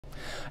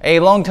A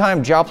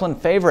longtime Joplin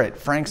favorite,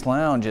 Frank's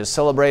Lounge, is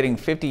celebrating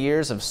 50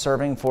 years of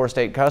serving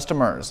four-state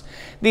customers.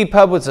 The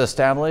pub was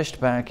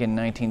established back in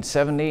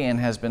 1970 and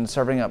has been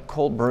serving up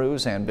cold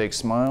brews and big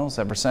smiles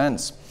ever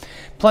since.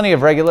 Plenty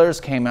of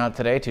regulars came out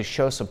today to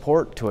show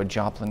support to a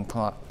Joplin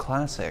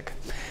classic.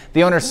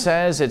 The owner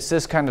says it's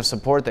this kind of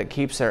support that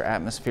keeps their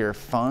atmosphere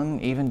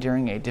fun, even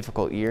during a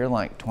difficult year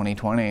like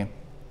 2020.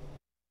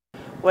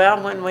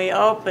 Well, when we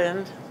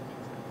opened,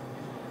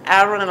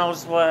 Al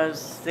Reynolds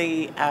was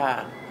the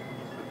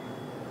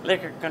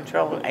liquor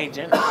control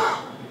agent,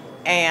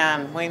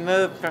 and we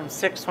moved from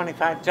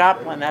 625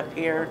 Joplin up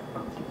here,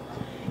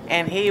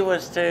 and he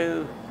was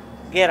to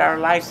get our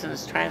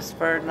license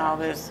transferred and all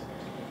this.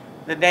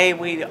 The day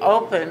we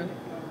opened,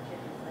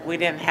 we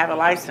didn't have a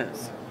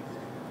license,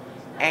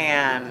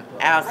 and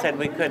Al said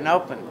we couldn't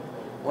open.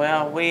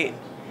 Well,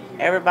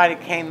 everybody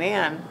came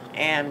in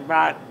and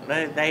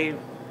they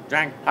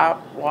drank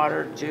pop,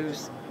 water,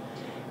 juice,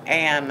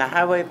 and the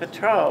Highway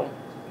Patrol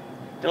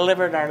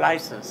delivered our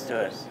license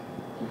to us.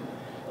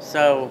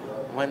 So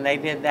when they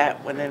did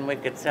that, then we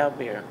could sell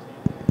beer.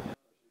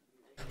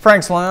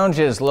 Frank's Lounge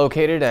is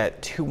located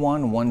at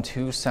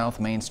 2112 South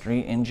Main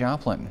Street in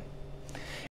Joplin.